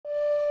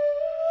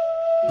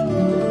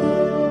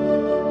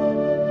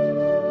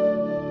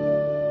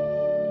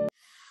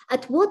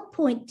at what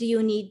point do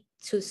you need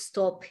to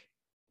stop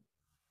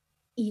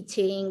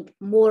eating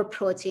more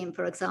protein,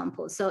 for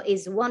example? So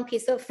is one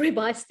piece of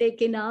ribeye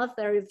steak enough?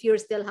 Or if you're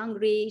still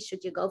hungry,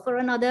 should you go for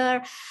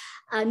another?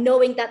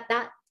 Knowing that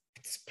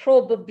that's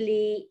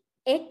probably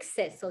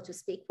excess, so to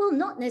speak. Well,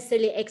 not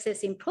necessarily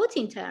excess in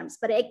protein terms,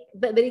 but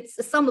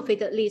it's some of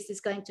it at least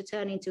is going to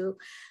turn into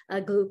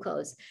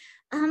glucose.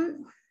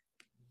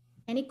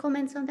 Any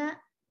comments on that?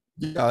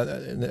 Yeah,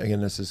 and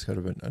again, this is kind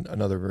of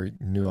another very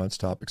nuanced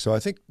topic. So I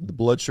think the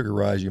blood sugar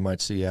rise you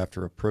might see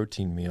after a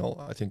protein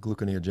meal, I think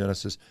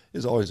gluconeogenesis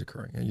is always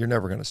occurring, and you're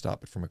never going to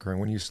stop it from occurring.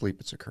 When you sleep,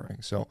 it's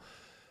occurring. So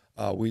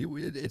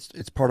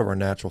it's part of our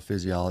natural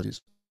physiology.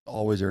 It's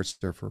always there. It's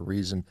there for a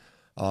reason.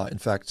 In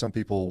fact, some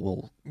people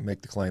will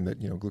make the claim that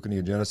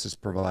gluconeogenesis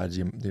provides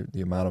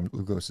the amount of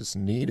glucose that's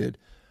needed,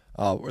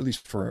 or at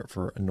least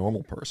for a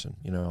normal person.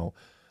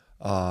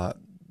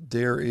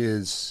 There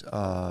is,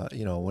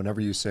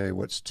 whenever you say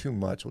what's too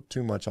much, well,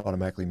 too much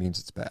automatically means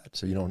it's bad.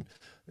 So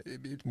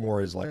it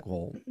more is like,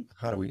 well,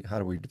 how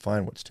do we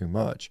define what's too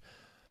much?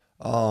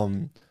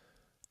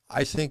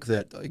 I think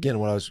that, again,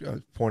 what I was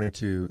pointing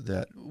to,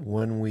 that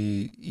when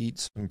we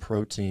eat some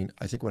protein,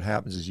 I think what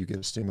happens is you get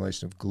a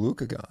stimulation of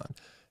glucagon.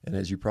 And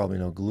as you probably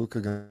know,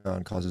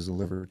 glucagon causes the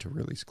liver to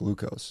release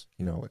glucose,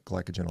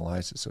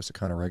 glycogenolysis. So it's a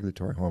kind of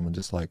regulatory hormone,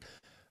 just like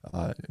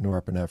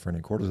norepinephrine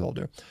and cortisol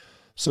do.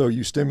 So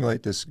you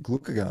stimulate this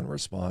glucagon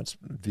response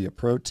via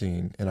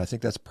protein, and I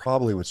think that's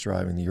probably what's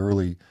driving the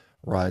early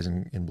rise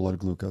in blood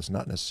glucose,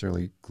 not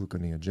necessarily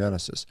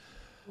gluconeogenesis.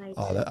 Right.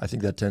 I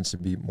think that tends to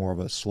be more of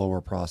a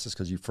slower process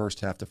because you first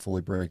have to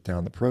fully break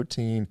down the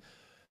protein.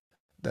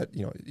 That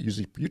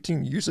usually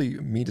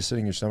meat is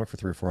sitting in your stomach for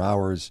 3 or 4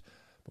 hours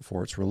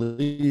before it's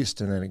released,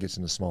 and then it gets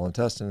into the small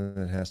intestine,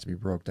 and it has to be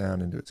broke down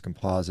into its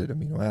composite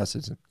amino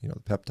acids, the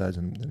peptides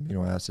and the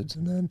amino acids,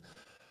 and then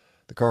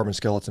the carbon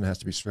skeleton has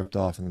to be stripped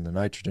off, and then the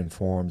nitrogen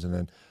forms, and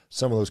then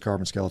some of those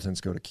carbon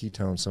skeletons go to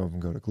ketones, some of them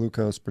go to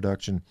glucose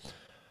production.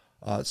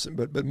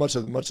 But much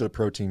of the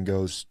protein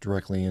goes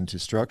directly into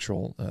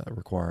structural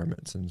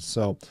requirements, and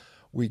so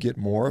we get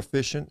more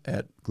efficient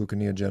at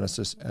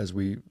gluconeogenesis as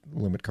we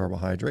limit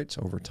carbohydrates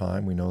over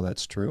time. We know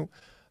that's true.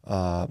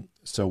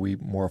 So we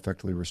more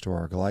effectively restore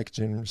our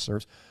glycogen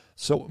reserves.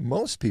 So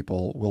most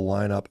people will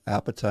line up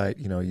appetite.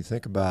 You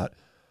think about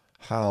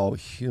how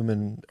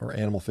human or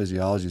animal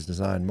physiology is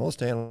designed.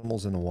 Most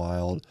animals in the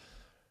wild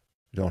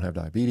don't have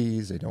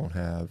diabetes. They don't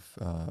have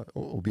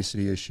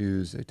obesity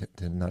issues. They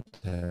tend not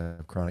to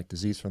have chronic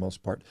disease for the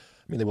most part.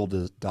 I mean, they will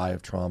die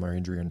of trauma or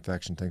injury or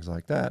infection, things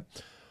like that,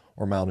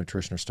 or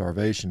malnutrition or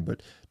starvation.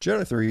 But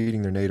generally, they're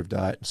eating their native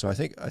diet. So I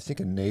think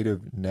a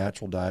native,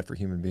 natural diet for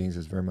human beings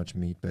is very much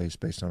meat-based,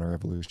 based on our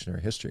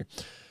evolutionary history.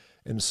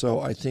 And so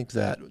I think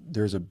that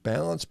there's a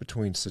balance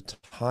between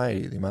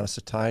satiety, the amount of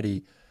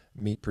satiety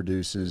meat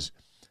produces,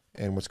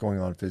 and what's going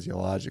on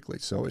physiologically.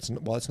 So it's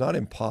not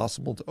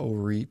impossible to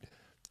overeat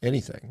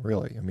anything,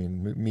 really. I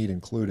mean, meat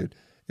included.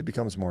 It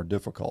becomes more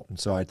difficult. And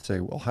so I'd say,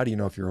 well, how do you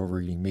know if you're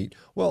overeating meat?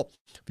 Well,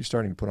 if you're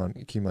starting to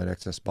accumulate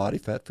excess body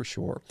fat, for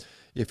sure.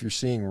 If you're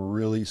seeing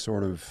really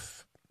sort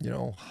of,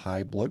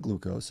 high blood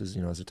glucose as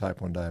a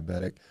type 1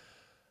 diabetic,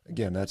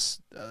 again,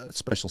 that's a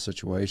special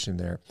situation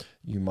there.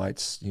 You might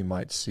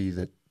see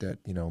that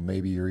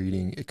maybe you're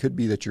eating, it could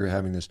be that you're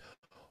having this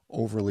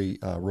overly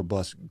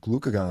robust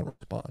glucagon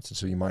response. And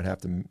so you might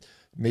have to,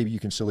 maybe you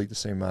can still eat the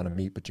same amount of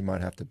meat, but you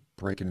might have to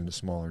break it into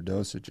smaller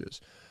dosages.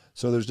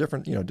 So there's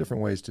different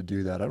ways to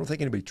do that. I don't think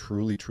anybody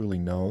truly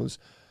knows,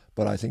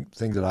 but I think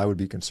things that I would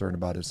be concerned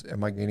about is,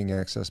 am I gaining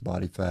excess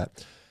body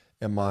fat?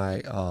 Am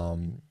I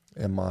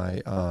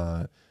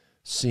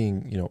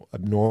seeing,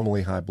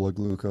 abnormally high blood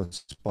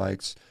glucose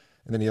spikes?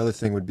 And then the other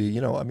thing would be,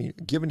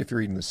 given if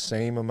you're eating the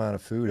same amount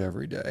of food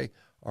every day,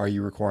 are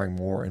you requiring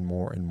more and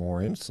more and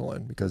more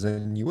insulin? Because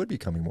then you would be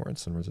becoming more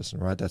insulin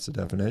resistant, right? That's the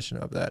definition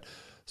of that.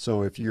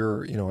 So if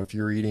you're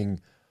eating,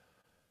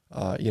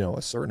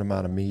 a certain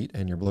amount of meat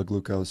and your blood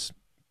glucose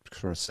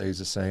sort of stays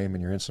the same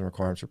and your insulin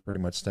requirements are pretty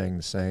much staying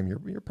the same,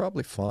 you're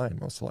probably fine,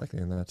 most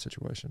likely, in that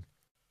situation.